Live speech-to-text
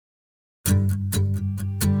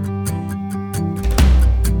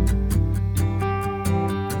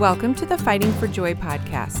Welcome to the Fighting for Joy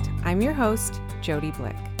podcast. I'm your host, Jody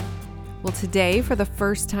Blick. Well, today, for the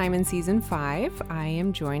first time in season 5, I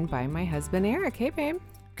am joined by my husband, Eric. Hey, babe.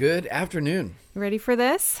 Good afternoon. Ready for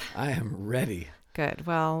this? I am ready. Good.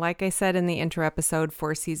 Well, like I said in the intro episode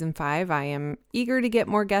for season 5, I am eager to get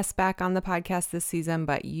more guests back on the podcast this season,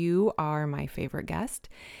 but you are my favorite guest,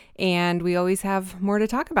 and we always have more to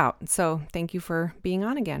talk about. So thank you for being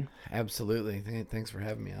on again. Absolutely. Thanks for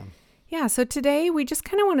having me on. Yeah, so today we just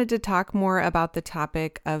kind of wanted to talk more about the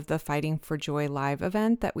topic of the Fighting for Joy live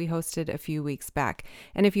event that we hosted a few weeks back.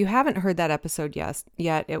 And if you haven't heard that episode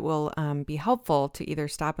yet, it will be helpful to either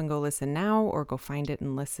stop and go listen now or go find it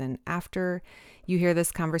and listen after you hear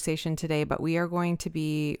this conversation today. But we are going to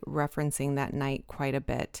be referencing that night quite a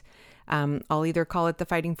bit. I'll either call it the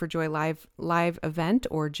Fighting for Joy live event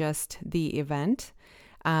or just the event.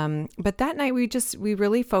 But that night we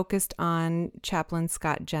really focused on Chaplain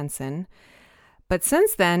Scott Jensen. But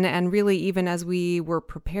since then, and really even as we were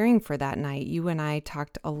preparing for that night, you and I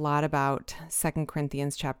talked a lot about 2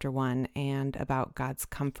 Corinthians chapter 1 and about God's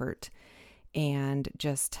comfort and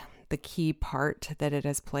just the key part that it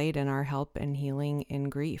has played in our help and healing in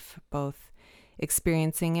grief, both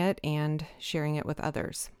experiencing it and sharing it with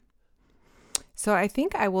others. So I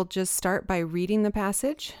think I will just start by reading the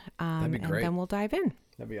passage, That'd be great. And then we'll dive in.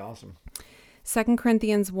 That'd be awesome. 2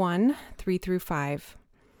 Corinthians 1, 3 through 5.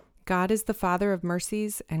 God is the Father of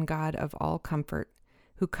mercies and God of all comfort,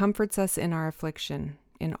 who comforts us in our affliction,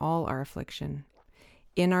 in all our affliction,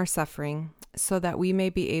 in our suffering, so that we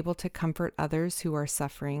may be able to comfort others who are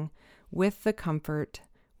suffering with the comfort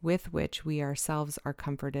with which we ourselves are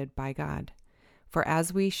comforted by God. For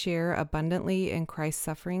as we share abundantly in Christ's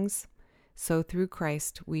sufferings, so through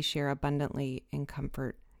Christ we share abundantly in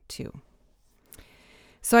comfort too.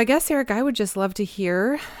 So I guess, Eric, I would just love to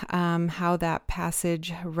hear how that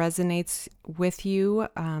passage resonates with you,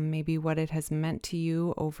 maybe what it has meant to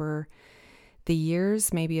you over the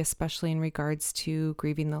years, maybe especially in regards to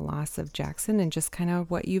grieving the loss of Jackson, and just kind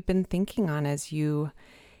of what you've been thinking on as you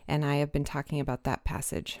and I have been talking about that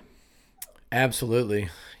passage. Absolutely.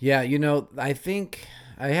 Yeah, I think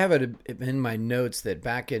I have it in my notes that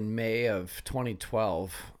back in May of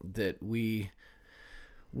 2012 that we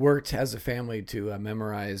worked as a family to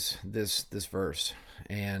memorize this verse,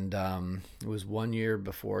 and it was 1 year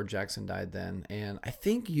before Jackson died then, and I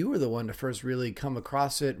think you were the one to first really come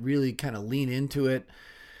across it, really kind of lean into it.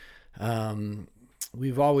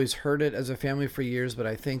 We've always heard it as a family for years, but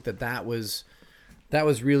I think that was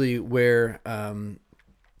really where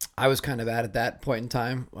I was kind of at that point in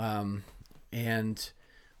time, and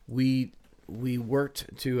we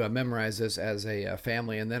worked to memorize this as a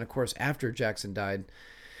family, and then of course after Jackson died,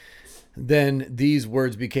 then these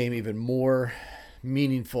words became even more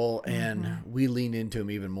meaningful, and we leaned into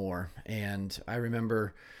them even more. And I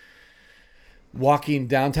remember walking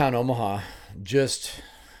downtown Omaha, just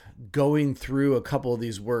going through a couple of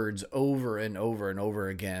these words over and over and over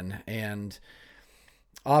again. And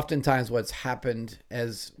oftentimes what's happened,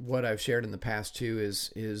 as what I've shared in the past too,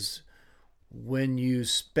 is when you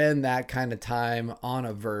spend that kind of time on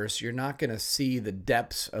a verse, you're not going to see the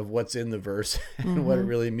depths of what's in the verse and what it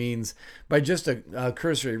really means by just a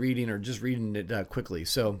cursory reading or just reading it quickly.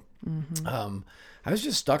 So I was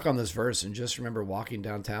just stuck on this verse and just remember walking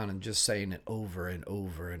downtown and just saying it over and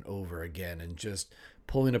over and over again and just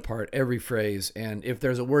pulling apart every phrase. And if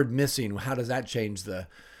there's a word missing, how does that change the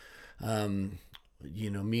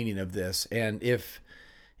meaning of this? And if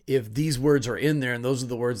these words are in there and those are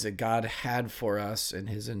the words that God had for us in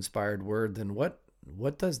his inspired word, then what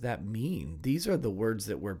does that mean? These are the words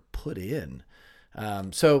that were put in.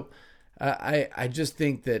 So I just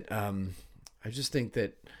think that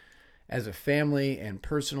as a family and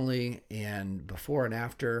personally and before and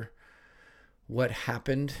after what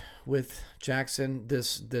happened with Jackson,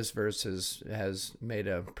 this verse has made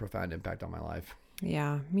a profound impact on my life.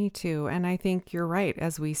 Yeah, me too. And I think you're right.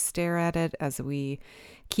 As we stare at it, as we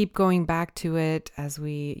keep going back to it, as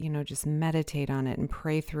we, just meditate on it and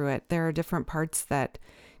pray through it, there are different parts that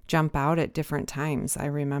jump out at different times. I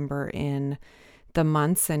remember in the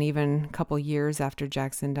months and even a couple years after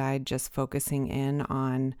Jackson died, just focusing in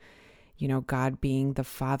on, God being the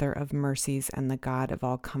Father of mercies and the God of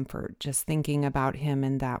all comfort, just thinking about him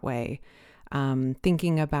in that way.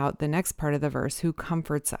 Thinking about the next part of the verse, who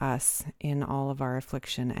comforts us in all of our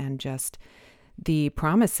affliction, and just the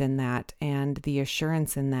promise in that and the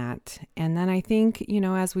assurance in that. And then I think,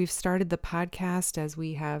 as we've started the podcast, as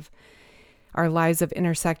we have our lives have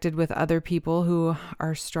intersected with other people who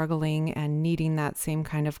are struggling and needing that same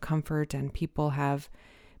kind of comfort, and people have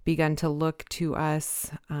begun to look to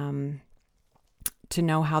us to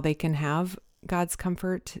know how they can have God's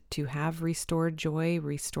comfort, to have restored joy,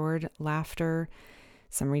 restored laughter,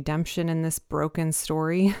 some redemption in this broken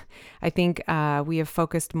story. I think we have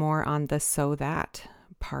focused more on the "so that"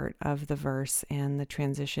 part of the verse and the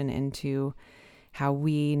transition into how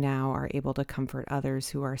we now are able to comfort others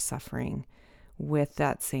who are suffering with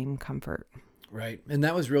that same comfort. Right. And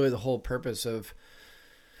that was really the whole purpose of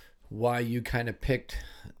why you kind of picked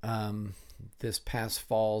this past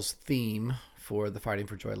fall's theme for the Fighting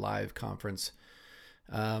for Joy Live conference,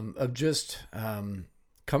 of just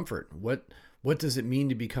comfort. What does it mean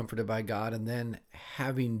to be comforted by God? And then,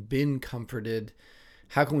 having been comforted,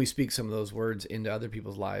 how can we speak some of those words into other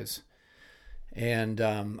people's lives? And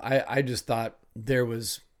I just thought there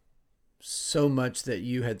was so much that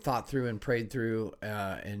you had thought through and prayed through,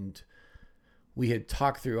 and we had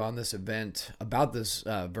talked through on this event about this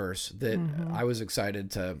verse that I was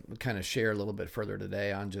excited to kind of share a little bit further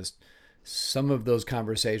today on just some of those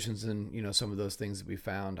conversations and, some of those things that we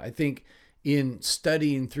found. I think in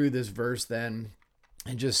studying through this verse then,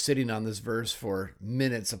 and just sitting on this verse for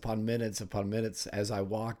minutes upon minutes upon minutes as I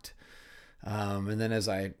walked, and then as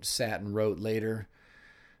I sat and wrote later,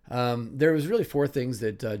 there was really 4 things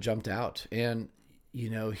that jumped out. And,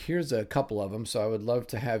 here's a couple of them. So I would love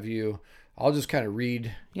to have you, I'll just kind of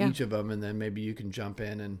read each of them, and then maybe you can jump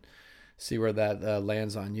in and see where that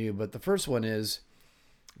lands on you. But the first one is,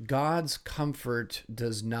 God's comfort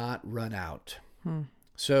does not run out.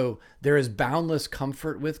 So there is boundless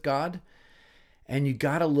comfort with God. And you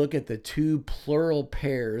got to look at the 2 plural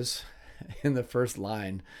pairs in the first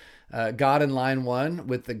line. God in line 1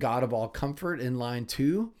 with the God of all comfort in line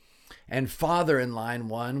 2. And Father in line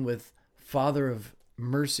 1 with Father of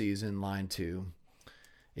mercies in line 2.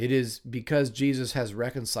 It is because Jesus has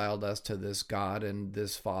reconciled us to this God and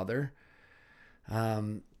this Father,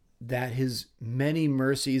 that his many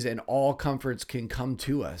mercies and all comforts can come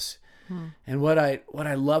to us. And what I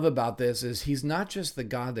love about this is he's not just the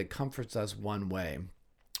God that comforts us one way,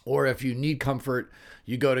 or if you need comfort,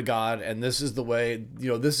 you go to God and this is the way,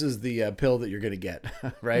 this is the pill that you're going to get,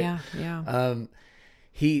 right? Yeah.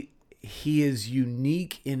 He is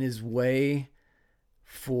unique in his way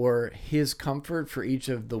for his comfort for each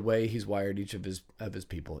of the way he's wired each of his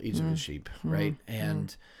people, each of his sheep, right?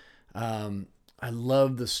 And I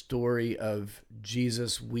love the story of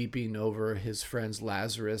Jesus weeping over his friend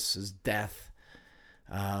Lazarus' death.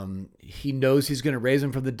 He knows he's going to raise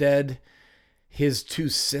him from the dead. His 2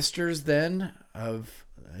 sisters then of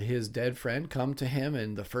his dead friend come to him,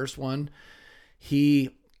 and the first one,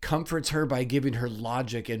 he comforts her by giving her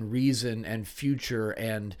logic and reason and future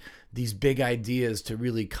and these big ideas to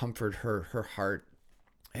really comfort her heart.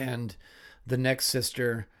 And the next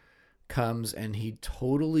sister comes and he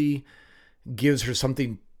totally gives her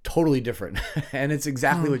something totally different. And it's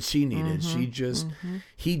exactly what she needed.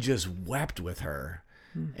 He just wept with her.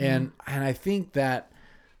 And I think that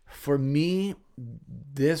for me,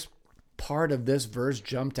 this part of this verse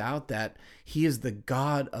jumped out, that he is the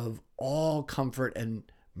God of all comfort and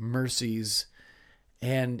mercies.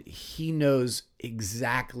 And he knows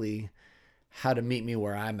exactly how to meet me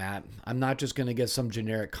where I'm at. I'm not just going to get some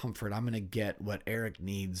generic comfort. I'm going to get what Eric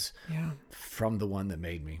needs from the one that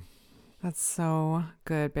made me. That's so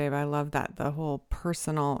good, babe. I love that, the whole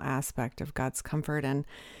personal aspect of God's comfort. And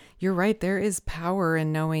you're right, there is power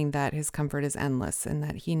in knowing that his comfort is endless and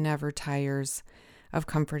that he never tires of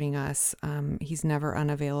comforting us. He's never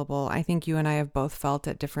unavailable. I think you and I have both felt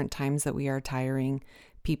at different times that we are tiring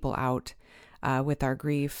people out with our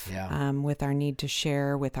grief, with our need to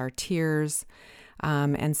share, with our tears.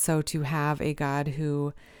 And so to have a God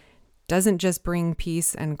who doesn't just bring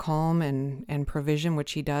peace and calm and provision,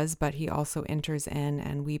 which he does, but he also enters in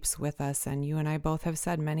and weeps with us. And you and I both have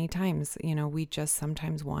said many times, we just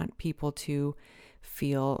sometimes want people to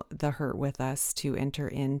feel the hurt with us, to enter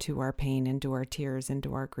into our pain, into our tears,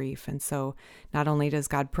 into our grief. And so not only does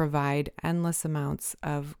God provide endless amounts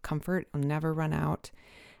of comfort, will never run out,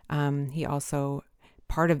 he also,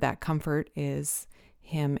 part of that comfort is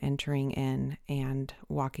him entering in and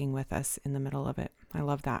walking with us in the middle of it. I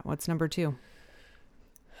love that. What's number 2?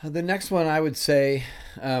 The next one I would say,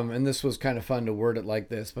 and this was kind of fun to word it like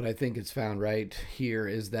this, but I think it's found right here,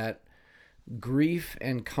 is that grief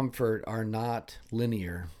and comfort are not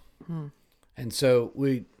linear. And so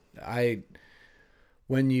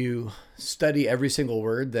when you study every single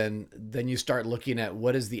word, then you start looking at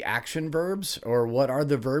what is the action verbs, or what are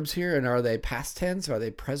the verbs here, and are they past tense? Are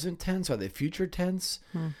they present tense? Are they future tense?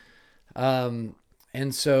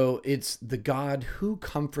 And so it's the God who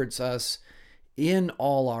comforts us in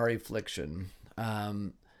all our affliction.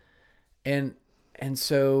 And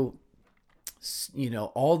so,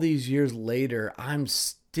 all these years later, I'm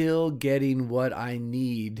still getting what I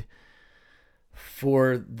need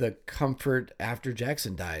for the comfort after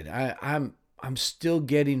Jackson died. I'm still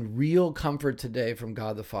getting real comfort today from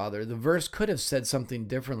God the Father. The verse could have said something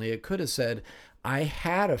differently. It could have said, I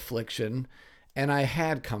had affliction and I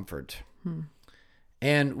had comfort.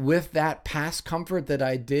 And with that past comfort that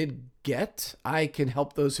I did get, I can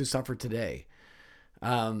help those who suffer today.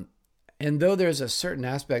 And though there's a certain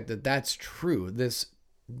aspect that that's true,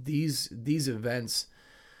 these events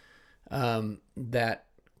that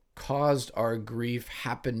caused our grief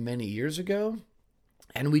happened many years ago,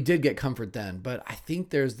 and we did get comfort then. But I think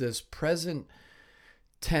there's this present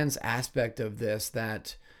tense aspect of this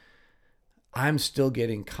that I'm still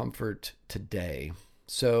getting comfort today.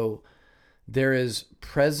 So there is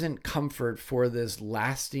present comfort for this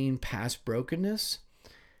lasting past brokenness,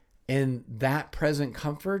 and that present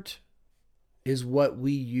comfort is what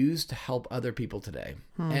we use to help other people today.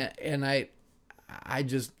 And I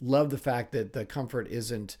just love the fact that the comfort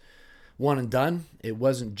isn't one and done. It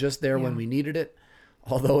wasn't just there when we needed it,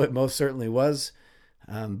 although it most certainly was.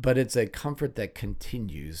 But it's a comfort that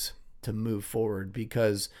continues to move forward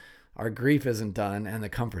because our grief isn't done and the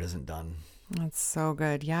comfort isn't done. That's so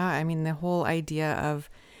good. Yeah. I mean, the whole idea of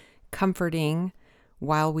comforting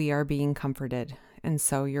while we are being comforted. And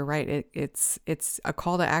so you're right. It's a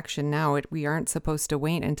call to action now. We aren't supposed to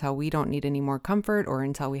wait until we don't need any more comfort or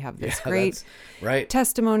until we have this great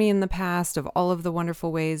testimony in the past of all of the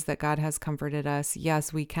wonderful ways that God has comforted us.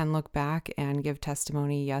 Yes, we can look back and give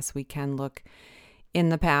testimony. Yes, we can look in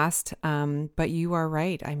the past. But you are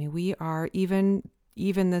right. I mean, we are even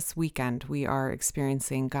this weekend, we are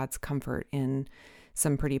experiencing God's comfort in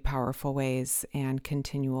some pretty powerful ways and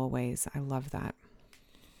continual ways. I love that.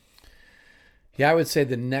 Yeah, I would say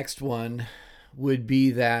the next one would be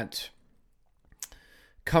that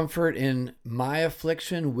comfort in my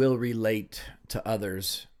affliction will relate to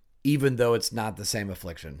others, even though it's not the same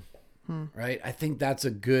affliction, right? I think that's a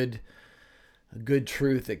good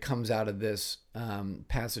truth that comes out of this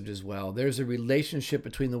passage as well. There's a relationship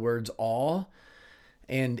between the words all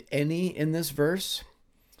and any in this verse.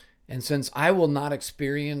 And since I will not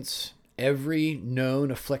experience every known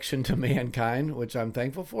affliction to mankind, which I'm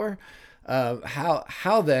thankful for,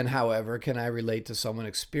 how then, however, can I relate to someone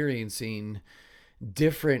experiencing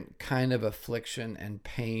different kind of affliction and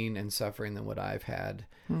pain and suffering than what I've had?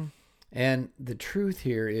 And the truth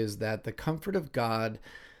here is that the comfort of God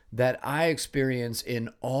that I experience in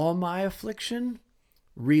all my affliction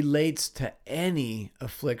relates to any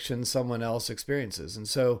affliction someone else experiences. And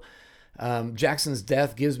so Jackson's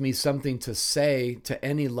death gives me something to say to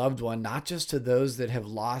any loved one, not just to those that have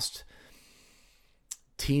lost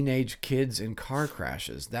teenage kids in car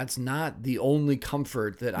crashes. That's not the only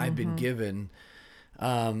comfort that I've been given.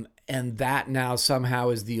 And that now somehow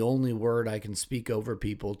is the only word I can speak over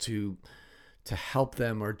people to help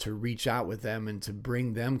them or to reach out with them and to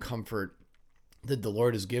bring them comfort that the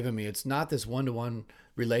Lord has given me. It's not this one-to-one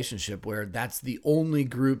relationship where that's the only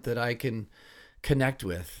group that I can connect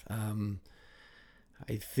with.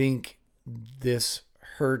 I think this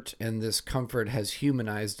hurt and this comfort has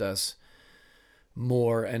humanized us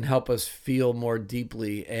more and help us feel more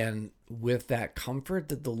deeply. And with that comfort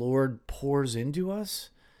that the Lord pours into us,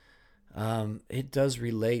 it does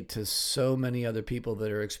relate to so many other people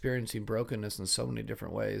that are experiencing brokenness in so many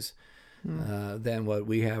different ways than what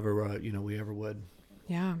we have or we ever would.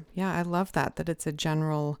 Yeah. I love that it's a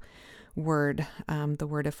general word, the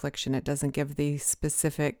word affliction. It doesn't give the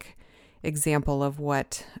specific example of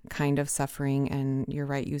what kind of suffering. And you're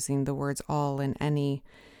right, using the words all and any.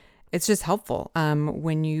 It's just helpful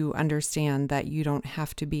when you understand that you don't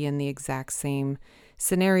have to be in the exact same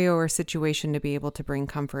scenario or situation to be able to bring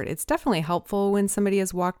comfort. It's definitely helpful when somebody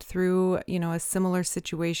has walked through, a similar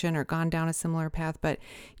situation or gone down a similar path. But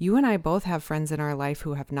you and I both have friends in our life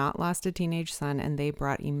who have not lost a teenage son, and they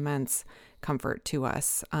brought immense comfort to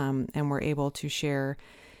us. And we're able to share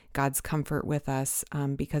God's comfort with us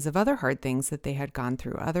because of other hard things that they had gone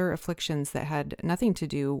through, other afflictions that had nothing to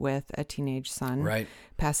do with a teenage son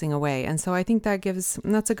passing away. And so I think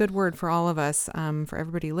that's a good word for all of us, for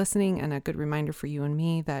everybody listening, and a good reminder for you and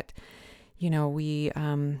me that, we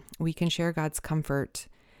can share God's comfort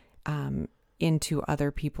into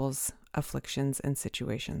other people's afflictions and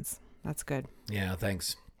situations. That's good. Yeah,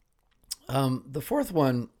 thanks. The fourth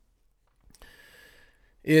one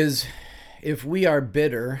is, if we are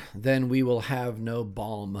bitter, then we will have no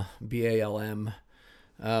balm, B-A-L-M.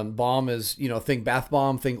 Balm is, think bath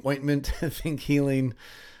bomb, think ointment, think healing.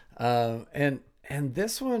 And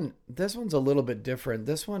this one's a little bit different.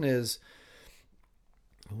 This one is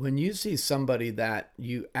when you see somebody that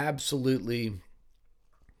you absolutely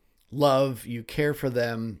love, you care for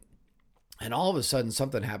them, and all of a sudden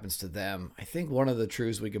something happens to them. I think one of the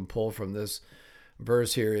truths we can pull from this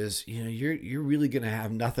verse here is, you're really going to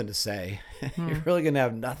have nothing to say. You're really going to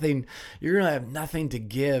have nothing. You're going to have nothing to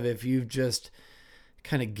give if you've just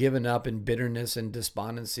kind of given up in bitterness and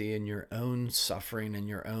despondency and your own suffering and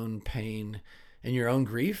your own pain and your own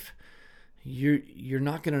grief. You're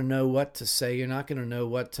not going to know what to say. You're not going to know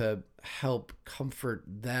what to help comfort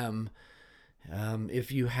them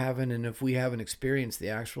if you haven't, and if we haven't experienced the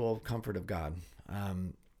actual comfort of God.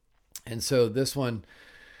 And so this one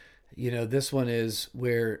is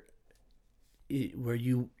where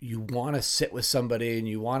you want to sit with somebody and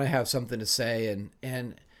you want to have something to say,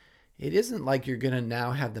 and it isn't like you're going to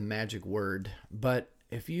now have the magic word, but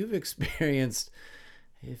if you've experienced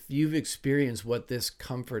what this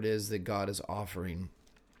comfort is that God is offering,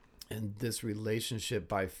 and this relationship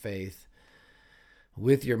by faith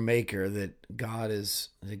with your Maker that God is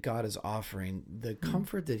offering, the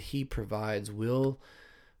comfort that He provides will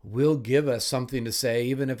give us something to say,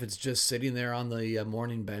 even if it's just sitting there on the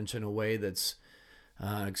morning bench in a way that's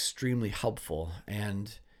extremely helpful.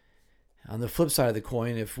 And on the flip side of the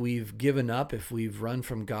coin, if we've given up, if we've run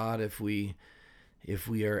from God, if we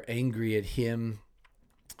are angry at Him,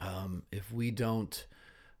 if we don't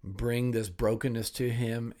bring this brokenness to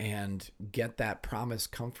Him and get that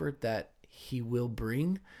promised comfort that He will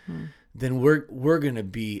bring, then we're going to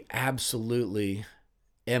be absolutely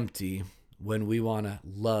empty when we want to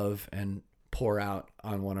love and pour out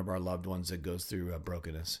on one of our loved ones that goes through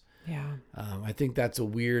brokenness. Yeah. I think that's a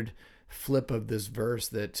weird flip of this verse,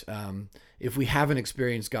 that if we haven't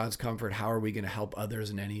experienced God's comfort, how are we going to help others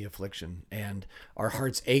in any affliction? And our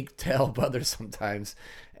hearts ache to help others sometimes.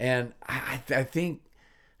 And I think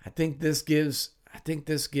this gives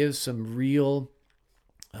some real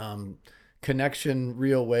connection,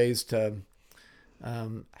 real ways to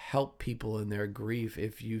help people in their grief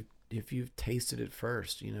if you've tasted it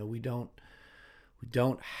first. We don't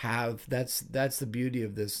have, that's the beauty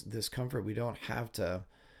of this comfort. We don't have to,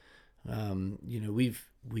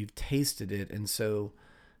 we've tasted it. And so,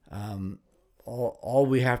 all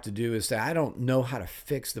we have to do is say, I don't know how to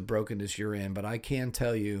fix the brokenness you're in, but I can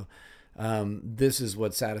tell you, this is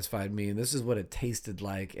what satisfied me, and this is what it tasted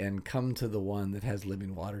like, and come to the one that has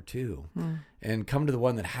living water too, and come to the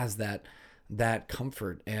one that has that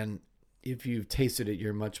comfort. And if you've tasted it,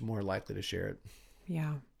 you're much more likely to share it.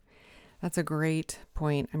 Yeah, that's a great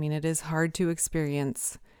point. I mean, it is hard to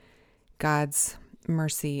experience God's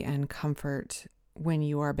mercy and comfort when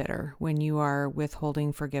you are bitter, when you are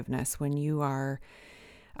withholding forgiveness, when you are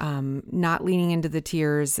not leaning into the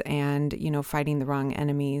tears and, fighting the wrong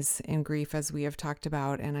enemies in grief, as we have talked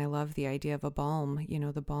about. And I love the idea of a balm,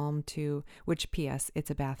 the balm to, which P.S.,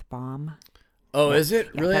 it's a bath bomb. Oh, is it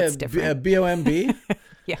yeah, really that's a different. BOMB?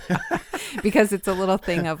 Yeah, because it's a little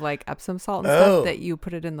thing of like Epsom salt and stuff that you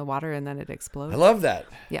put it in the water and then it explodes. I love that.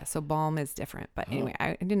 Yeah, so balm is different. But anyway,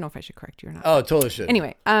 I didn't know if I should correct you or not. Oh, totally should.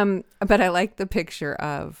 Anyway, but I like the picture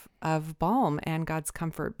of balm and God's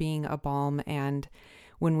comfort being a balm. And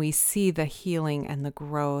when we see the healing and the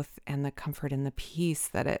growth and the comfort and the peace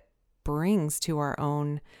that it brings to our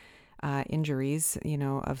own injuries,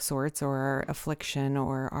 of sorts, or our affliction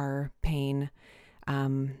or our pain,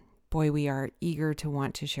 boy, we are eager to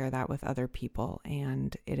want to share that with other people.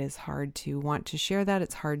 And it is hard to want to share that.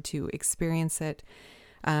 It's hard to experience it.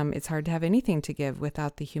 It's hard to have anything to give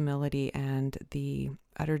without the humility and the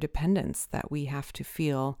utter dependence that we have to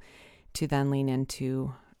feel to then lean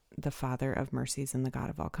into the Father of mercies and the God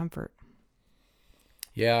of all comfort.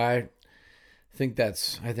 Yeah, I think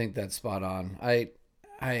that's spot on.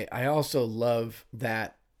 I also love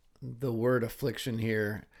that the word affliction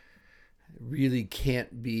here really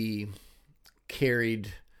can't be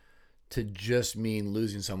carried to just mean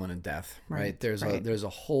losing someone in death, right? There's a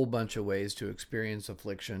whole bunch of ways to experience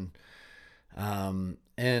affliction. And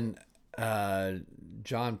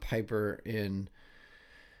John Piper, in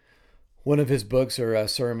one of his books or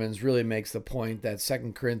sermons, really makes the point that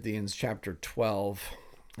 2 Corinthians chapter 12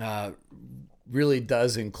 really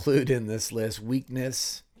does include in this list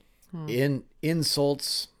weakness, in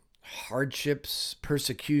insults, hardships,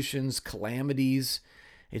 persecutions, calamities.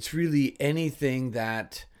 It's really anything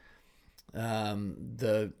that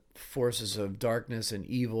the forces of darkness and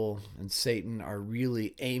evil and Satan are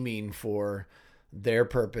really aiming for their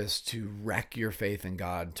purpose to wreck your faith in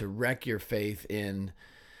God, to wreck your faith in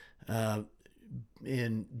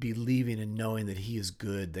believing and knowing that He is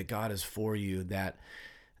good, that God is for you, that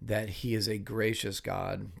He is a gracious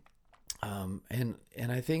God. And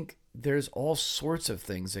I think there's all sorts of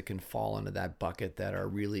things that can fall into that bucket that are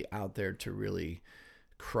really out there to really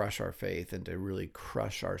crush our faith and to really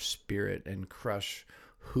crush our spirit and crush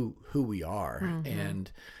who we are.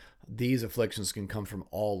 And these afflictions can come from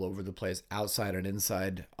all over the place, outside and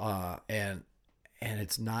inside, and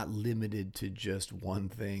it's not limited to just one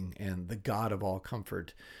thing. And the God of all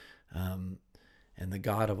comfort and the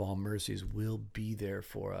God of all mercies will be there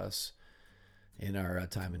for us in our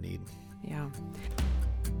time of need. Yeah.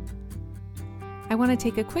 I want to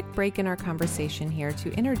take a quick break in our conversation here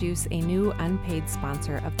to introduce a new unpaid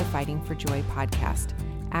sponsor of the Fighting for Joy podcast,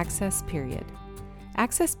 Access Period.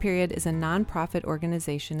 Access Period is a nonprofit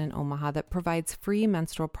organization in Omaha that provides free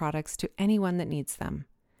menstrual products to anyone that needs them.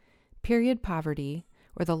 Period poverty,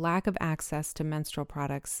 or the lack of access to menstrual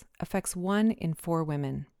products, affects 1 in 4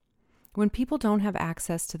 women. When people don't have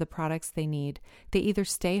access to the products they need, they either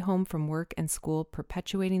stay home from work and school,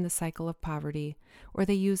 perpetuating the cycle of poverty, or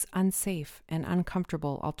they use unsafe and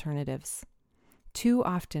uncomfortable alternatives. Too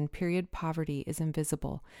often, period poverty is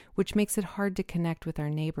invisible, which makes it hard to connect with our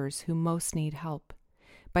neighbors who most need help.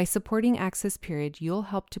 By supporting Access Period, you'll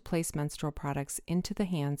help to place menstrual products into the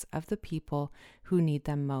hands of the people who need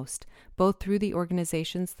them most, both through the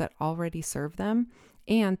organizations that already serve them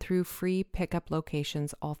and through free pickup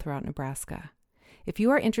locations all throughout Nebraska. If you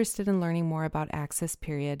are interested in learning more about Access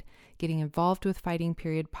Period, getting involved with fighting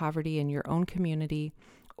period poverty in your own community,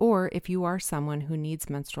 or if you are someone who needs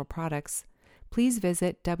menstrual products, please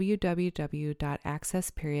visit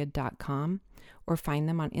www.accessperiod.com or find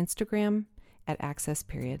them on Instagram at Access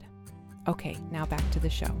Period. Okay, now back to the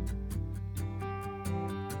show.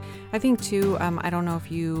 I think too, I don't know if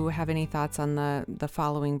you have any thoughts on the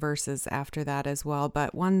following verses after that as well,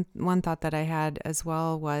 but one thought that I had as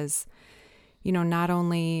well was, not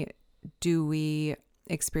only do we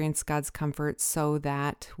experience God's comfort so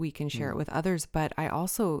that we can share it with others, but I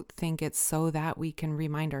also think it's so that we can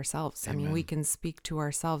remind ourselves. Amen. I mean, we can speak to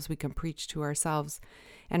ourselves, we can preach to ourselves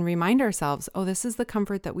and remind ourselves, oh, this is the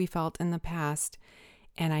comfort that we felt in the past,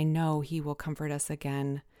 and I know He will comfort us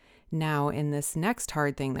again now in this next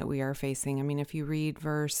hard thing that we are facing. I mean, if you read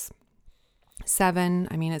verse 7,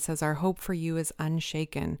 it says, our hope for you is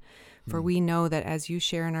unshaken, for we know that as you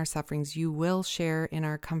share in our sufferings, you will share in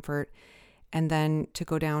our comfort. And then to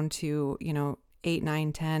go down to, 8,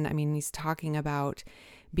 9, 10, he's talking about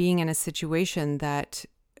being in a situation that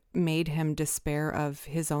made him despair of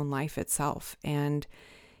his own life itself. And,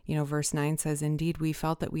 verse 9 says, indeed, we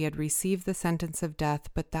felt that we had received the sentence of death,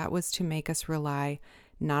 but that was to make us rely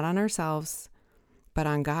not on ourselves, but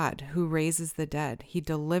on God, who raises the dead. He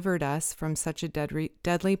delivered us from such a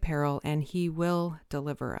deadly peril, and He will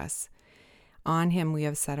deliver us. On Him we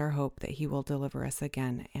have set our hope that He will deliver us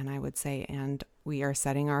again. And I would say, and we are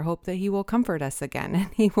setting our hope that He will comfort us again,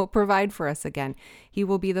 and He will provide for us again. He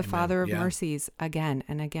will be the Amen. Father of Yeah. mercies again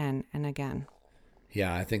and again and again.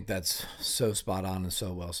 Yeah, I think that's so spot on and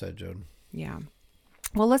so well said, Jode. Yeah.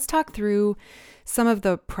 Well, let's talk through some of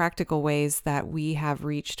the practical ways that we have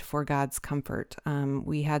reached for God's comfort.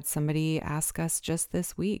 We had somebody ask us just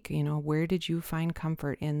this week, where did you find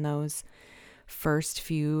comfort in those first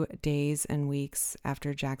few days and weeks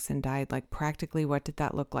after Jackson died? Like, practically, what did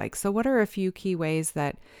that look like? So what are a few key ways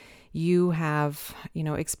that you have,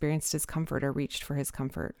 experienced His comfort or reached for His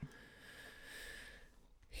comfort?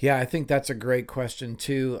 Yeah, I think that's a great question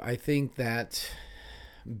too. I think that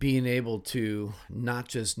being able to not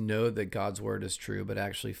just know that God's word is true, but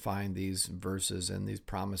actually find these verses and these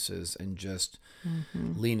promises and just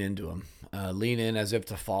lean into them, lean in as if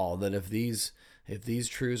to fall, that if these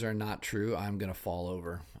truths are not true, I'm going to fall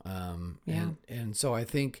over. And so I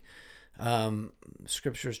think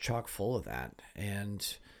Scripture is chock full of that. And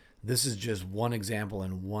this is just one example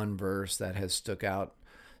in one verse that has stood out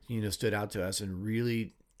to us and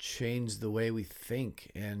really changed the way we think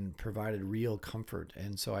and provided real comfort.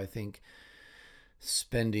 And so I think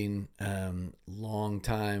spending long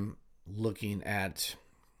time looking at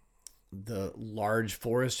the large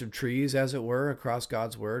forest of trees, as it were, across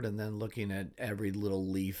God's word, and then looking at every little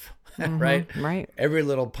leaf, right? Every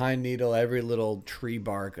little pine needle, every little tree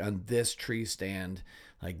bark on this tree stand,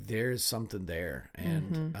 like there's something there.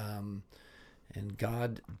 And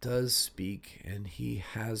God does speak, and He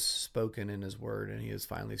has spoken in His word, and He has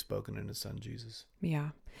finally spoken in His Son, Jesus.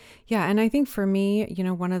 Yeah. Yeah. And I think for me,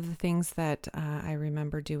 one of the things that I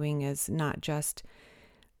remember doing is not just,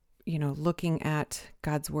 looking at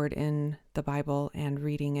God's word in the Bible and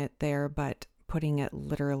reading it there, but putting it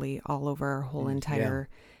literally all over our whole entire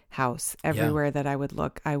house. Everywhere that I would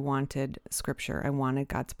look, I wanted Scripture. I wanted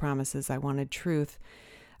God's promises. I wanted truth.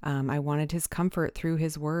 I wanted His comfort through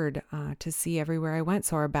His word to see everywhere I went.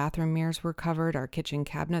 So our bathroom mirrors were covered, our kitchen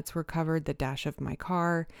cabinets were covered, the dash of my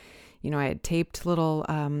car, I had taped little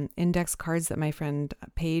index cards that my friend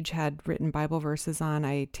Paige had written Bible verses on.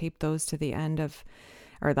 I taped those to the end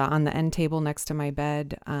on the end table next to my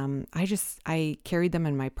bed. I carried them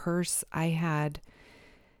in my purse. I had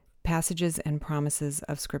passages and promises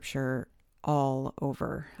of Scripture all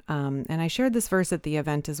over. And I shared this verse at the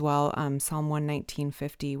event as well, Psalm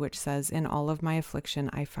 119:50, which says, "In all of my affliction,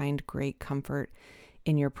 I find great comfort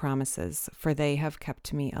in your promises, for they have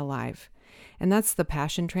kept me alive." And that's the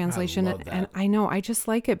Passion Translation. I love that. And I know, I just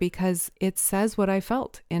like it because it says what I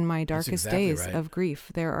felt in my darkest days of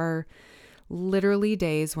grief. There are literally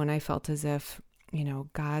days when I felt as if,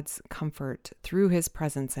 God's comfort through his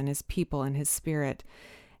presence and his people and his spirit.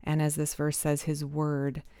 And as this verse says, his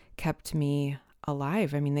word kept me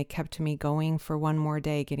alive. I mean, they kept me going for one more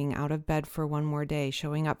day, getting out of bed for one more day,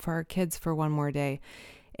 showing up for our kids for one more day.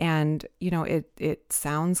 And, it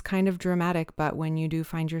sounds kind of dramatic, but when you do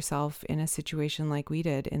find yourself in a situation like we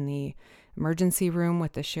did in the emergency room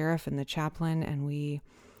with the sheriff and the chaplain, and we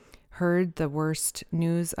heard the worst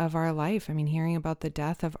news of our life. I mean, hearing about the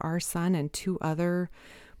death of our son and 2 other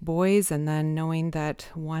boys, and then knowing that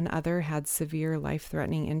one other had severe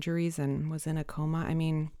life-threatening injuries and was in a coma. I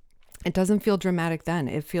mean, it doesn't feel dramatic then.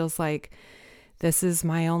 It feels like this is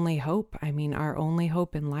my only hope. I mean, our only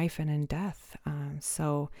hope in life and in death.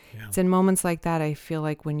 It's in moments like that, I feel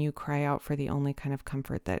like when you cry out for the only kind of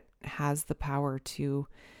comfort that has the power to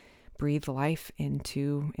breathe life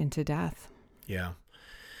into death. Yeah.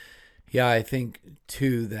 Yeah, I think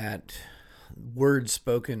too that words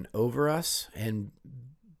spoken over us and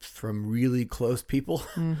from really close people,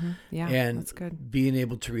 Mm-hmm. Yeah, and that's good. being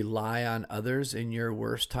able to rely on others in your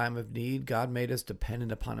worst time of need. God made us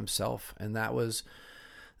dependent upon himself, and that was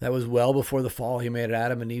well before the fall. He made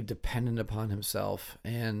Adam and Eve dependent upon himself,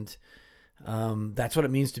 and that's what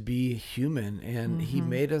it means to be human. And he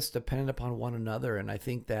made us dependent upon one another. And I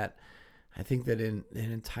think that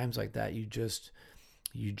in times like that, you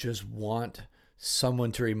just want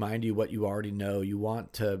someone to remind you what you already know. You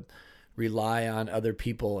want to rely on other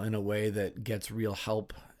people in a way that gets real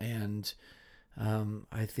help. And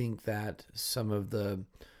I think that some of the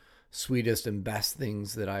sweetest and best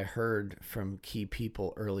things that I heard from key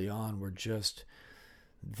people early on were just,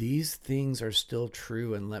 these things are still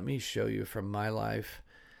true. And let me show you from my life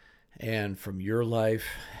and from your life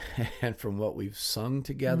and from what we've sung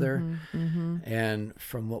together and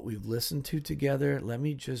from what we've listened to together. Let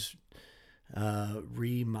me just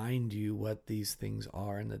remind you what these things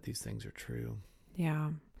are and that these things are true.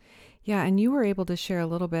 Yeah. Yeah. And you were able to share a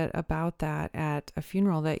little bit about that at a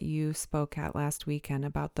funeral that you spoke at last weekend,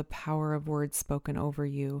 about the power of words spoken over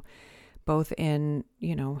you, both in,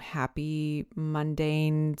 happy,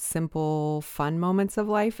 mundane, simple, fun moments of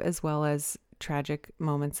life, as well as tragic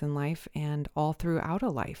moments in life and all throughout a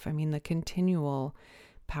life. I mean, the continual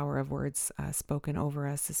power of words spoken over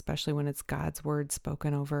us, especially when it's God's word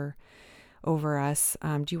spoken over us.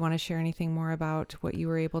 Do you want to share anything more about what you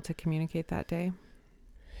were able to communicate that day?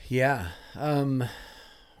 Yeah.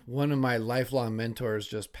 One of my lifelong mentors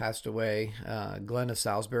just passed away, Glenna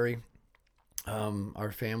Salisbury.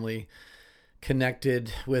 Our family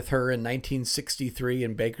connected with her in 1963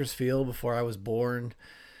 in Bakersfield before I was born.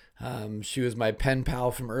 She was my pen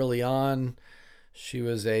pal from early on. She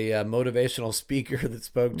was a motivational speaker that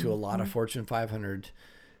spoke to a lot of Fortune 500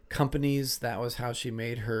 companies. That was how she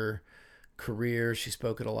made her career. She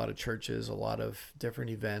spoke at a lot of churches, a lot of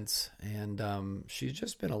different events, and she's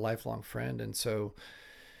just been a lifelong friend. And so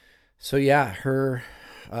yeah, her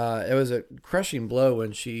it was a crushing blow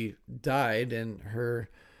when she died, and her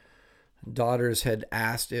daughters had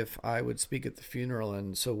asked if I would speak at the funeral.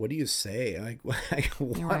 And so what do you say? Like what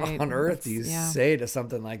Right. on earth do you say to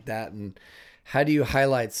something like that? And how do you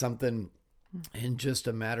highlight something in just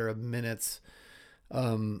a matter of minutes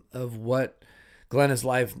of what Glenna's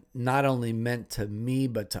life not only meant to me,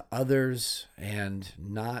 but to others, and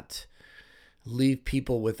not leave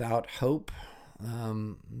people without hope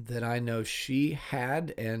that I know she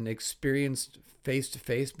had and experienced face to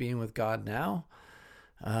face being with God now.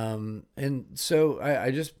 And so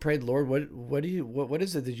I just prayed, Lord, what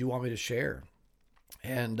is it that you want me to share?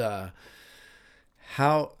 And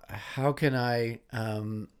how can I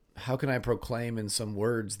proclaim in some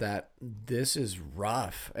words that this is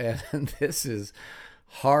rough and this is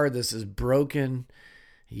hard, this is broken.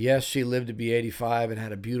 Yes, she lived to be 85 and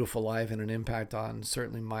had a beautiful life and an impact on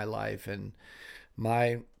certainly my life and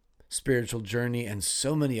my spiritual journey and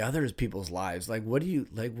so many others people's lives. What do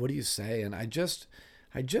you say? And I just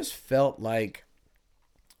felt like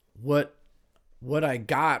what I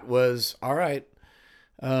got was, all right,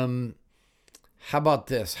 How about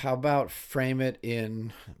this? How about frame it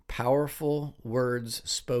in powerful words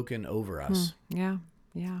spoken over us? Yeah.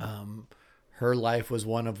 Yeah. Her life was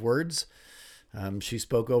one of words. She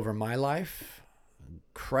spoke over my life.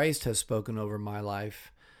 Christ has spoken over my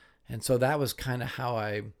life. And so that was kind of how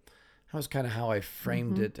I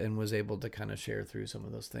framed it and was able to kind of share through some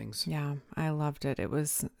of those things. Yeah, I loved it. It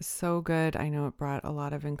was so good. I know it brought a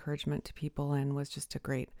lot of encouragement to people and was just a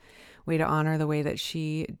great way to honor the way that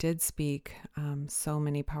she did speak so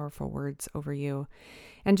many powerful words over you.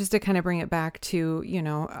 And just to kind of bring it back to,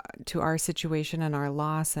 to our situation and our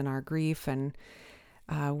loss and our grief and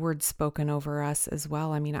words spoken over us as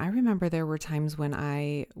well. I mean, I remember there were times when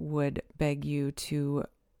I would beg you to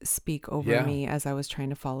speak over me as I was trying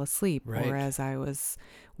to fall asleep or as I was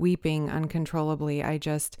weeping uncontrollably.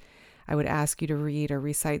 I would ask you to read or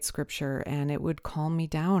recite scripture and it would calm me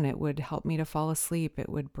down. It would help me to fall asleep. It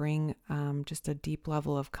would bring just a deep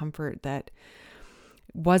level of comfort that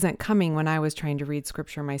wasn't coming when I was trying to read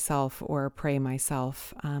scripture myself or pray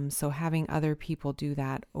myself. So having other people do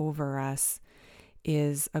that over us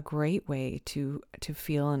is a great way to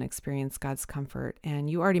feel and experience God's comfort.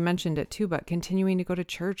 And you already mentioned it too, but continuing to go to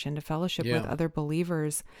church and to fellowship with other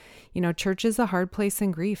believers. Church is a hard place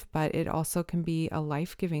in grief, but it also can be a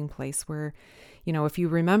life-giving place where, if you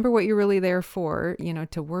remember what you're really there for,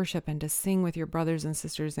 to worship and to sing with your brothers and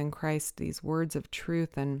sisters in Christ, these words of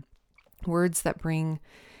truth and words that bring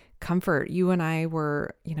comfort. You and I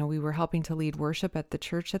were, we were helping to lead worship at the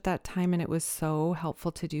church at that time, and it was so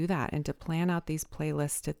helpful to do that and to plan out these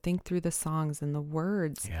playlists, to think through the songs and the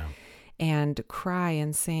words and cry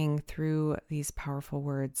and sing through these powerful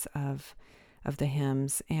words of the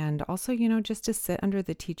hymns. And also, just to sit under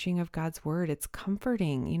the teaching of God's word. It's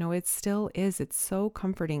comforting. It still is. It's so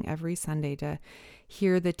comforting every Sunday to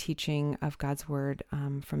hear the teaching of God's word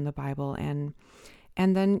from the Bible.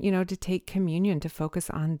 And then, to take communion, to focus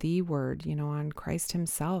on the word, on Christ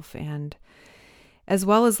himself, and as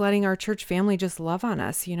well as letting our church family just love on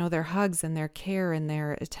us, their hugs and their care and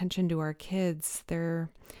their attention to our kids, their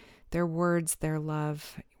words, their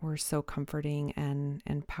love were so comforting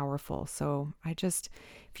and powerful. So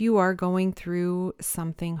if you are going through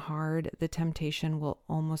something hard, the temptation will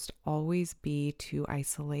almost always be to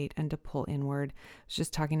isolate and to pull inward. I was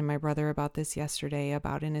just talking to my brother about this yesterday,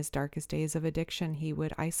 about in his darkest days of addiction, he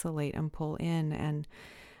would isolate and pull in. And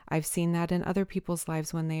I've seen that in other people's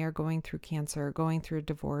lives when they are going through cancer, going through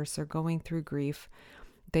divorce, or going through grief.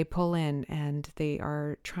 They pull in and they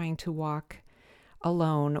are trying to walk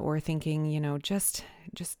alone or thinking, just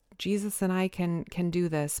Jesus and I can do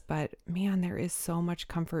this. But man, there is so much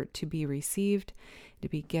comfort to be received, to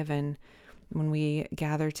be given when we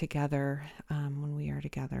gather together, when we are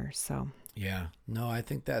together. So yeah, no, I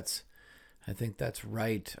think that's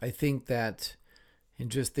right. I think that in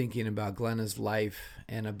just thinking about Glenna's life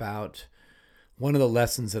and about one of the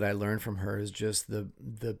lessons that I learned from her is just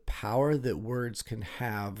the power that words can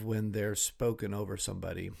have when they're spoken over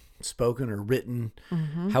somebody, spoken or written,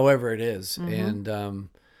 however it is. And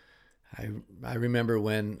I remember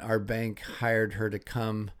when our bank hired her to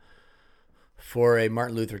come for a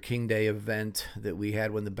Martin Luther King Day event that we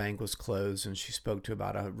had when the bank was closed, and she spoke to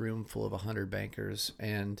about a room full of 100 bankers.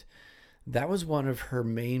 And that was one of her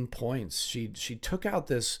main points. She took out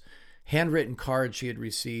this handwritten card she had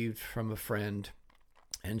received from a friend,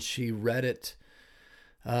 and she read it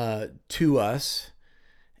to us.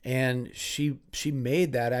 And she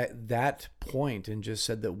made that point and just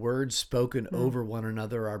said that words spoken over one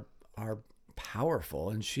another are powerful.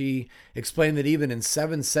 And she explained that even in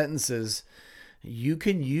 7 sentences, you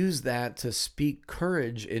can use that to speak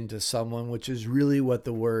courage into someone, which is really what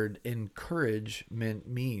the word encouragement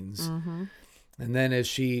means. And then as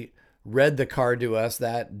she read the card to us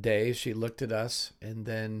that day, she looked at us and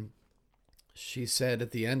then she said at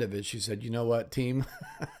the end of it, she said, "You know what, team?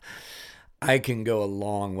 I can go a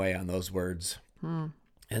long way on those words."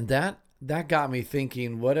 And that got me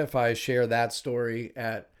thinking, what if I share that story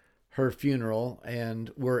at her funeral and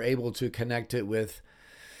we're able to connect it with,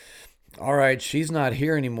 all right, she's not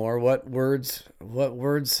here anymore. What words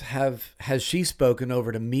has she spoken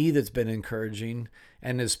over to me that's been encouraging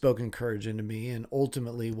and has spoken courage into me? And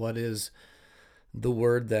ultimately, what is the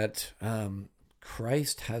word that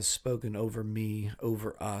Christ has spoken over me,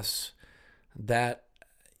 over us, that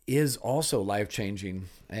is also life-changing?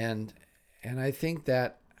 And I think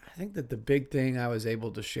that the big thing I was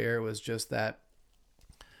able to share was just that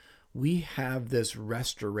we have this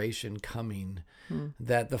restoration coming,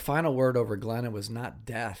 that the final word over Glenna was not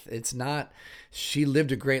death. It's not she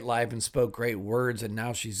lived a great life and spoke great words and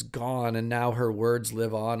now she's gone and now her words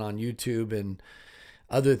live on YouTube and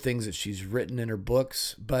other things that she's written in her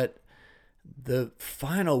books. But the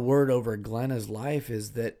final word over Glenna's life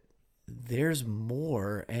is that there's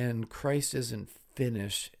more, and Christ isn't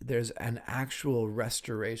finished. There's an actual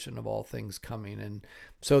restoration of all things coming. And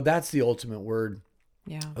so that's the ultimate word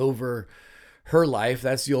over her life.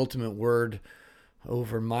 That's the ultimate word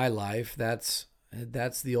over my life. That's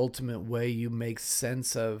the ultimate way you make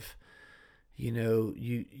sense of,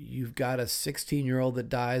 you've got a 16-year-old that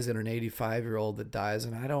dies and an 85-year-old that dies.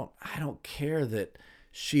 And I don't care that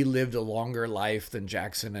she lived a longer life than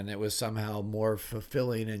Jackson and it was somehow more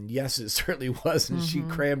fulfilling. And yes, it certainly was. And she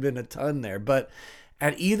crammed in a ton there. But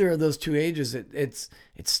at either of those two ages, it's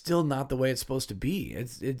still not the way it's supposed to be.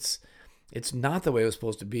 It's not the way it was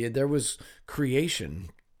supposed to be. There was creation,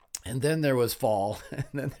 and then there was fall, and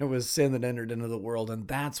then there was sin that entered into the world. And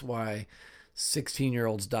that's why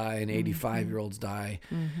 16-year-olds die and 85-year-olds die.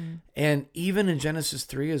 And even in Genesis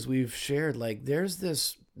 3, as we've shared, like there's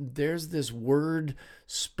this word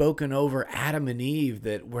spoken over Adam and Eve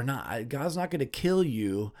that God's not going to kill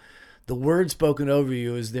you. The word spoken over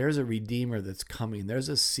you is there's a redeemer that's coming. There's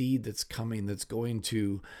a seed that's coming that's going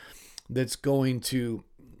to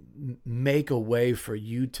make a way for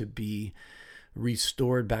you to be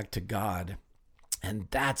restored back to God. And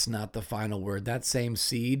that's not the final word. That same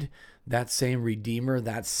seed, that same redeemer,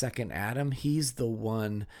 that second Adam, he's the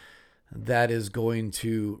one that is going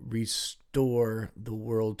to restore the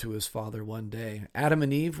world to his Father one day. Adam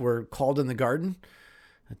and Eve were called in the garden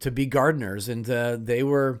to be gardeners, and they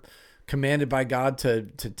were commanded by God to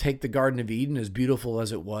take the Garden of Eden, as beautiful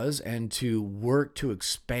as it was, and to work to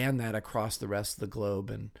expand that across the rest of the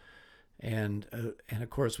globe. And of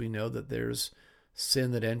course, we know that there's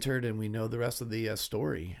sin that entered, and we know the rest of the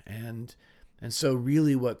story. And so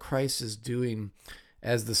really what Christ is doing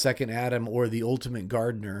as the second Adam, or the ultimate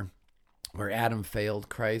gardener, where Adam failed,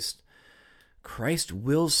 Christ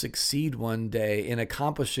will succeed one day in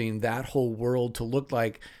accomplishing that whole world to look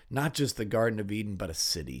like not just the Garden of Eden, but a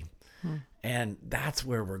city. And that's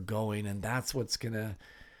where we're going, and that's what's going to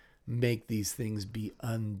make these things be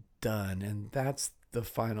undone. And that's the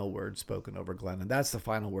final word spoken over Glenn, and that's the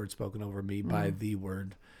final word spoken over me by the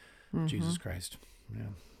word, Jesus Christ.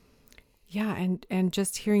 Yeah, and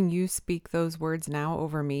just hearing you speak those words now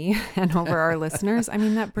over me and over our listeners, I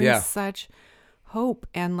mean, that brings such hope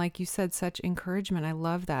and, like you said, such encouragement. I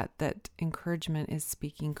love that encouragement is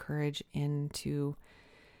speaking courage into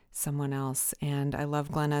someone else. And I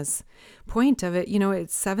love Glenna's point of it.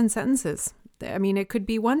 It's 7 sentences. I mean, it could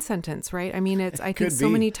be one sentence, right? I mean, I think so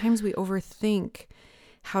many times we overthink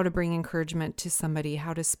how to bring encouragement to somebody,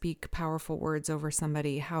 how to speak powerful words over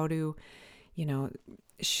somebody, how to,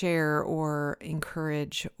 share or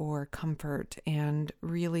encourage or comfort. And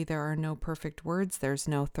really, there are no perfect words. There's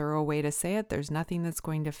no thorough way to say it. There's nothing that's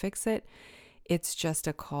going to fix it. It's just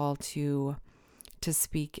a call to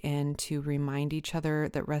speak in, to remind each other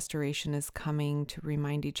that restoration is coming, to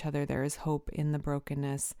remind each other there is hope in the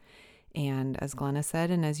brokenness. And as Glenna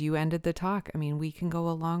said, and as you ended the talk, I mean, we can go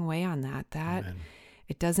a long way on that. Amen.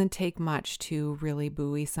 It doesn't take much to really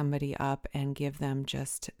buoy somebody up and give them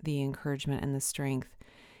just the encouragement and the strength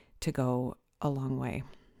to go a long way.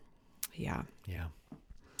 Yeah.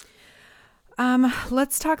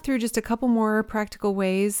 Let's talk through just a couple more practical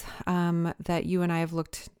ways that you and I have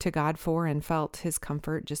looked to God for and felt his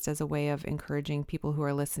comfort, just as a way of encouraging people who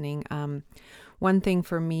are listening. One thing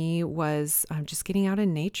for me was just getting out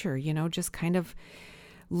in nature, just kind of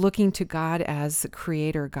looking to God as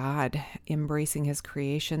creator God, embracing his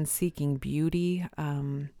creation, seeking beauty,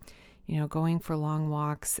 going for long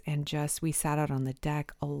walks, and we sat out on the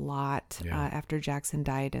deck a lot after Jackson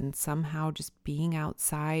died, and somehow just being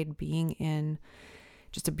outside, being in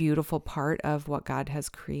just a beautiful part of what God has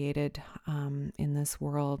created in this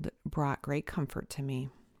world brought great comfort to me.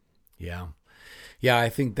 Yeah, I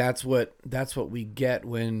think that's what we get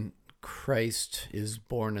when Christ is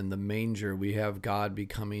born in the manger. We have God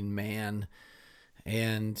becoming man,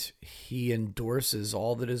 and he endorses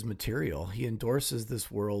all that is material. He endorses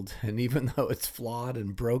this world, and even though it's flawed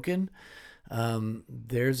and broken,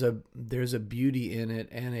 there's a beauty in it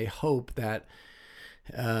and a hope that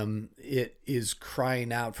it is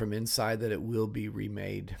crying out from inside that it will be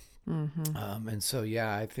remade. And so,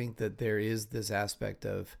 I think that there is this aspect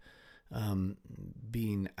of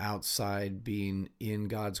being outside, being in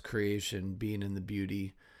God's creation, being in the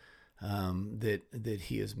beauty that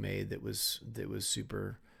he has made that was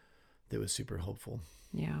super hopeful.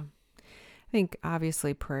 Yeah. I think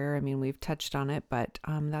obviously prayer, I mean, we've touched on it, but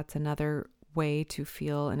that's another way to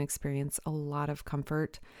feel and experience a lot of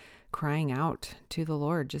comfort, crying out to the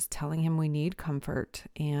Lord, just telling him we need comfort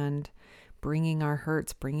and bringing our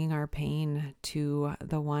hurts, bringing our pain to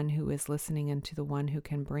the one who is listening and to the one who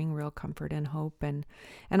can bring real comfort and hope. And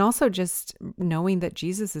also just knowing that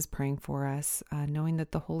Jesus is praying for us, knowing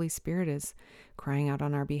that the Holy Spirit is crying out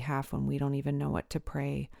on our behalf when we don't even know what to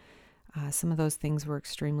pray. Some of those things were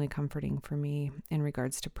extremely comforting for me in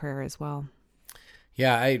regards to prayer as well.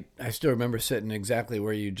 Yeah, I still remember sitting exactly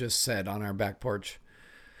where you just said on our back porch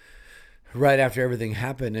right after everything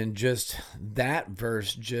happened, and just that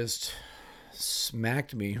verse just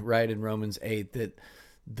smacked me right in Romans 8 that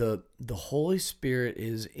the Holy Spirit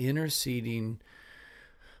is interceding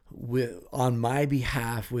on my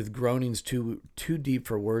behalf with groanings too deep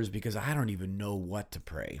for words, because I don't even know what to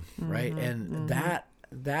pray, right? And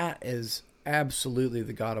that is absolutely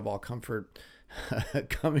the God of all comfort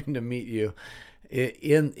coming to meet you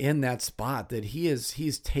in that spot, that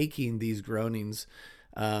he's taking these groanings,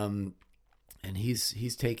 and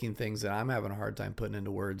he's taking things that I'm having a hard time putting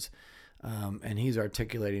into words, and he's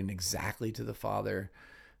articulating exactly to the Father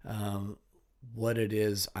what it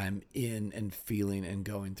is I'm in and feeling and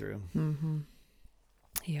going through.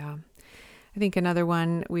 Yeah. I think another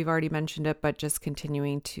one, we've already mentioned it, but just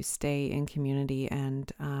continuing to stay in community.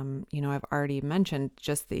 And, I've already mentioned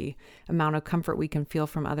just the amount of comfort we can feel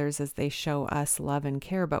from others as they show us love and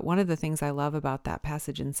care. But one of the things I love about that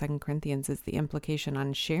passage in 2 Corinthians is the implication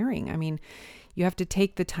on sharing. I mean, you have to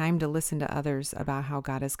take the time to listen to others about how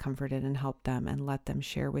God has comforted and helped them, and let them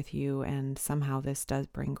share with you. And somehow this does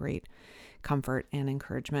bring great comfort and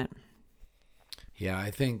encouragement. Yeah,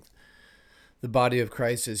 I think the body of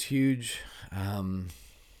Christ is huge.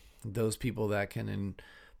 Those people that can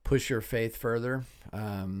push your faith further,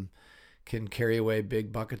 can carry away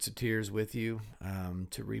big buckets of tears with you,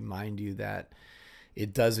 to remind you that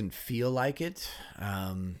it doesn't feel like it,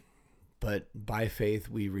 but by faith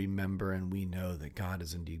we remember and we know that God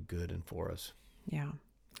is indeed good and for us. Yeah.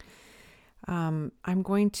 I'm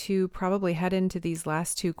going to probably head into these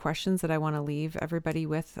last two questions that I want to leave everybody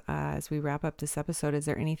with as we wrap up this episode. Is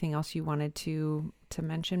there anything else you wanted to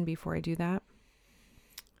mention before I do that?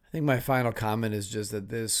 I think my final comment is just that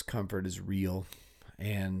this comfort is real,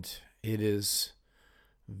 and it is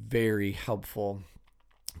very helpful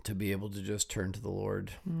to be able to just turn to the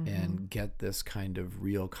Lord and get this kind of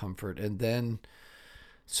real comfort, and then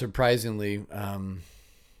surprisingly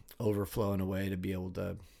overflow in a way to be able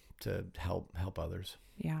to help others.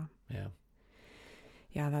 Yeah,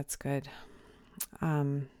 that's good.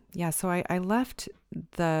 So I left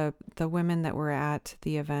the women that were at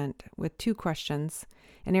the event with two questions,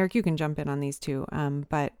 and Eric, you can jump in on these two.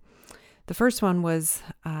 But the first one was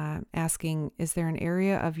asking, is there an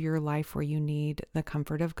area of your life where you need the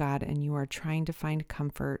comfort of God and you are trying to find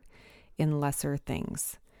comfort in lesser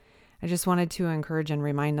things? I just wanted to encourage and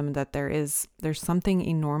remind them that there's something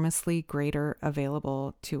enormously greater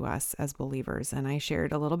available to us as believers. And I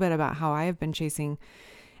shared a little bit about how I have been chasing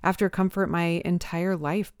after comfort my entire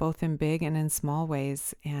life, both in big and in small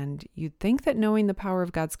ways. And you'd think that knowing the power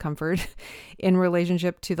of God's comfort in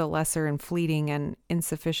relationship to the lesser and fleeting and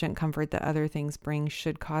insufficient comfort that other things bring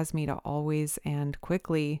should cause me to always and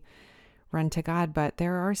quickly run to God. But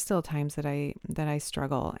there are still times that I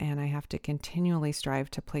struggle, and I have to continually strive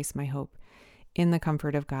to place my hope in the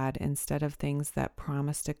comfort of God instead of things that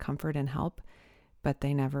promise to comfort and help, but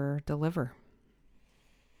they never deliver.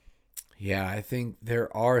 Yeah, I think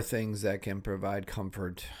there are things that can provide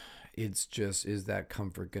comfort. It's just, is that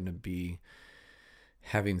comfort going to be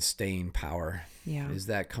having staying power? Yeah. Is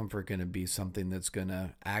that comfort going to be something that's going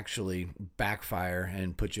to actually backfire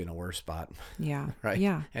and put you in a worse spot? Yeah. Right.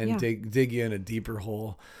 Yeah. And dig you in a deeper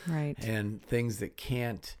hole. Right. And things that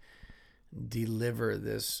can't deliver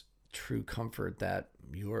this true comfort that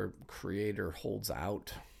your Creator holds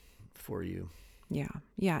out for you. Yeah.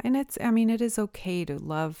 Yeah. And it is okay to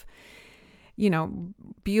love,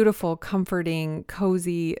 beautiful, comforting,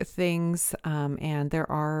 cozy things. And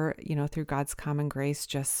there are, through God's common grace,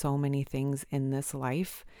 just so many things in this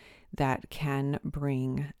life that can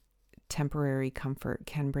bring temporary comfort,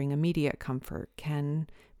 can bring immediate comfort, can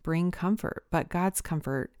bring comfort. But God's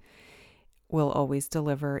comfort will always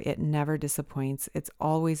deliver. It never disappoints. It's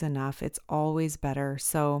always enough. It's always better.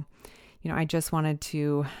 So, I just wanted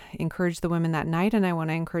to encourage the women that night, and I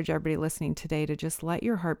want to encourage everybody listening today to just let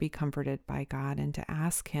your heart be comforted by God and to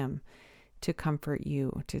ask Him to comfort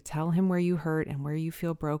you, to tell Him where you hurt and where you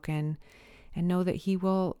feel broken, and know that He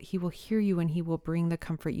will hear you and He will bring the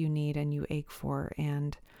comfort you need and you ache for.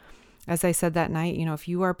 And as I said that night, if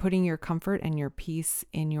you are putting your comfort and your peace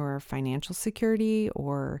in your financial security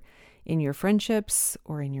or in your friendships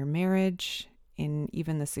or in your marriage, in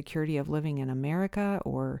even the security of living in America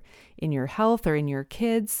or in your health or in your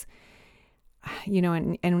kids,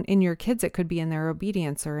 and in your kids, it could be in their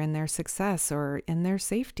obedience or in their success or in their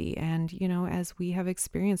safety. And, as we have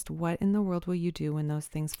experienced, what in the world will you do when those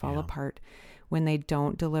things fall apart, when they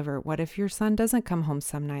don't deliver? What if your son doesn't come home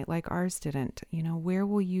some night like ours didn't? Where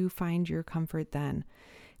will you find your comfort then?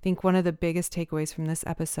 I think one of the biggest takeaways from this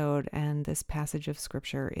episode and this passage of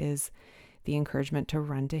scripture is the encouragement to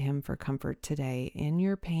run to him for comfort today, in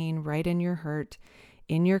your pain, right in your hurt,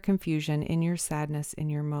 in your confusion, in your sadness, in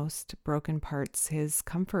your most broken parts. His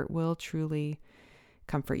comfort will truly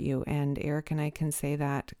comfort you. And Eric and I can say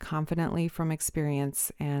that confidently from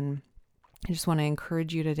experience. And I just want to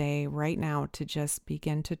encourage you today, right now, to just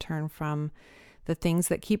begin to turn from the things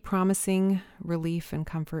that keep promising relief and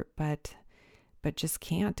comfort, but just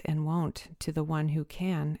can't and won't, to the one who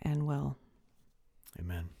can and will.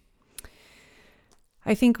 Amen.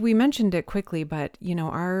 I think we mentioned it quickly, but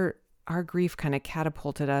our grief kind of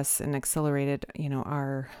catapulted us and accelerated,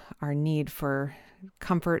 our need for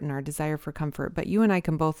comfort and our desire for comfort. But you and I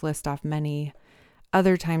can both list off many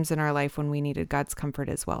other times in our life when we needed God's comfort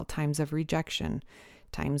as well. Times of rejection,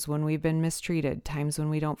 times when we've been mistreated, times when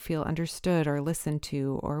we don't feel understood or listened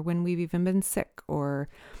to, or when we've even been sick or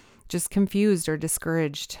just confused or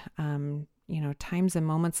discouraged. Times and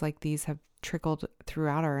moments like these have trickled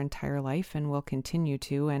throughout our entire life and will continue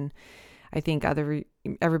to. And I think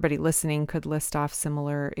everybody listening could list off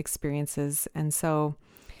similar experiences. And so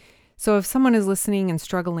if someone is listening and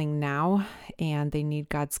struggling now and they need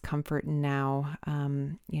God's comfort now,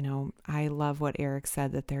 I love what Eric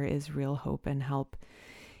said, that there is real hope and help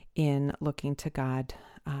in looking to God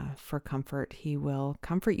for comfort. He will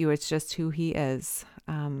comfort you. It's just who he is.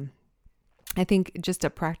 I think just a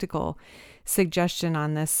practical suggestion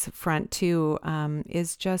on this front too,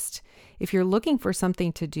 is just, if you're looking for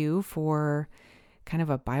something to do for kind of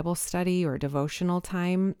a Bible study or devotional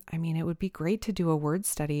time, it would be great to do a word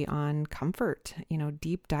study on comfort,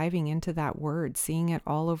 deep diving into that word, seeing it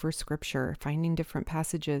all over scripture, finding different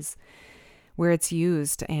passages where it's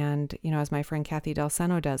used. And, as my friend Kathy Del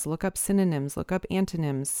Seno does, look up synonyms, look up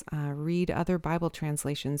antonyms, read other Bible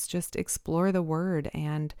translations, just explore the word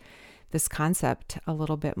and this concept a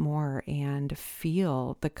little bit more and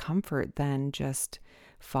feel the comfort then just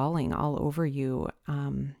falling all over you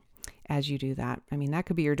as you do that. That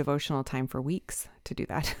could be your devotional time for weeks to do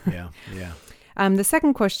that. Yeah. The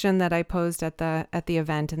second question that I posed at the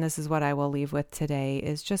event, and this is what I will leave with today,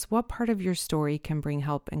 is just what part of your story can bring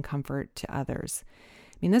help and comfort to others?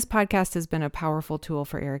 This podcast has been a powerful tool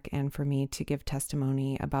for Eric and for me to give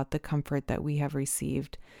testimony about the comfort that we have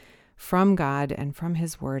received from God and from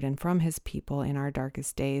his word and from his people in our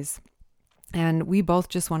darkest days. And we both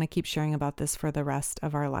just want to keep sharing about this for the rest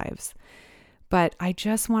of our lives. But I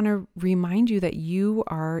just want to remind you that you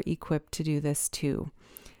are equipped to do this too.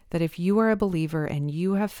 That if you are a believer and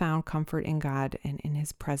you have found comfort in God and in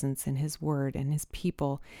his presence, in his word and his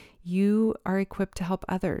people, you are equipped to help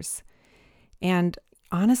others. And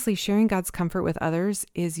honestly, sharing God's comfort with others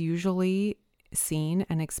is usually seen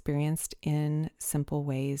and experienced in simple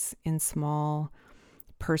ways, in small,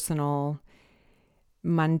 personal,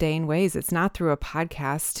 mundane ways. It's not through a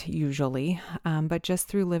podcast usually, but just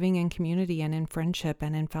through living in community and in friendship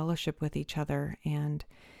and in fellowship with each other. And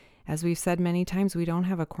as we've said many times, we don't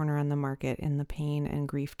have a corner on the market in the pain and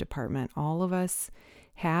grief department. All of us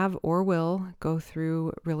have or will go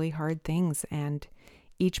through really hard things, and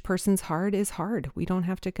each person's hard is hard. We don't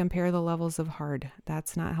have to compare the levels of hard.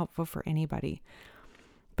 That's not helpful for anybody.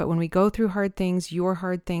 But when we go through hard things, your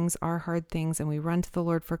hard things, our hard things, and we run to the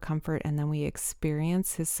Lord for comfort, and then we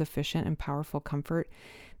experience his sufficient and powerful comfort,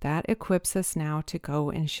 that equips us now to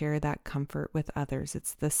go and share that comfort with others.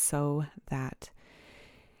 It's the so that.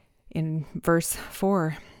 In verse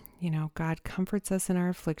 4, God comforts us in our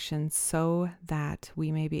affliction so that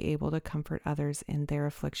we may be able to comfort others in their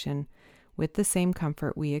affliction with the same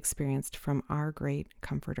comfort we experienced from our great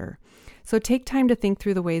comforter. So take time to think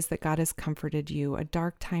through the ways that God has comforted you. A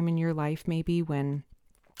dark time in your life, maybe, when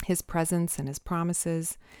his presence and his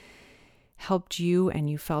promises helped you and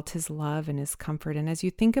you felt his love and his comfort. And as you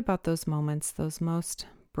think about those moments, those most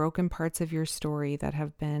broken parts of your story that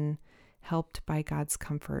have been helped by God's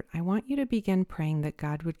comfort, I want you to begin praying that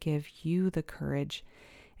God would give you the courage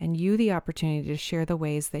and you the opportunity to share the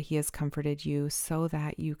ways that he has comforted you so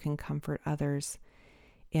that you can comfort others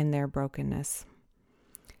in their brokenness.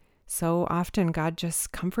 So often God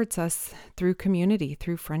just comforts us through community,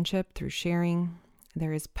 through friendship, through sharing.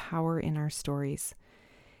 There is power in our stories.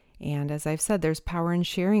 And as I've said, there's power in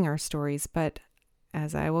sharing our stories, but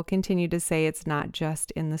as I will continue to say, it's not just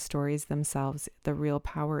in the stories themselves. The real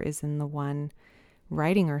power is in the one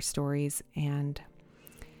writing our stories and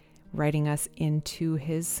writing us into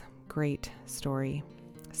his great story.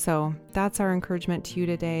 So that's our encouragement to you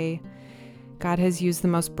today. God has used the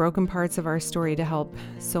most broken parts of our story to help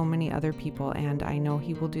so many other people, and I know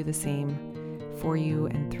He will do the same for you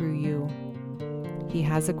and through you. He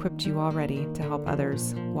has equipped you already to help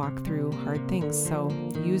others walk through hard things. So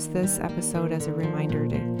use this episode as a reminder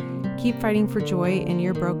to keep fighting for joy in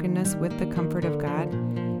your brokenness with the comfort of God,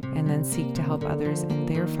 and then seek to help others in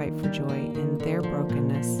their fight for joy in their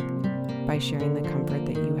brokenness by sharing the comfort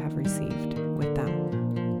that you have received with them.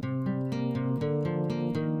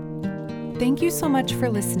 Thank you so much for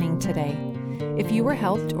listening today. If you were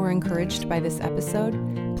helped or encouraged by this episode,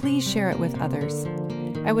 please share it with others.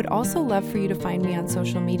 I would also love for you to find me on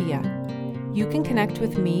social media. You can connect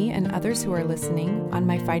with me and others who are listening on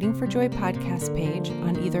my Fighting for Joy podcast page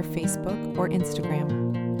on either Facebook or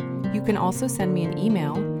Instagram. You can also send me an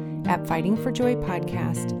email at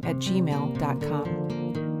fightingforjoypodcast@gmail.com.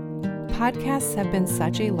 Podcasts have been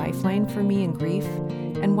such a lifeline for me in grief,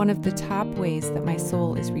 and one of the top ways that my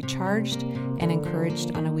soul is recharged and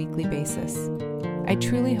encouraged on a weekly basis. I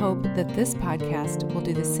truly hope that this podcast will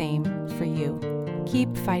do the same for you.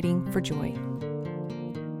 Keep fighting for joy.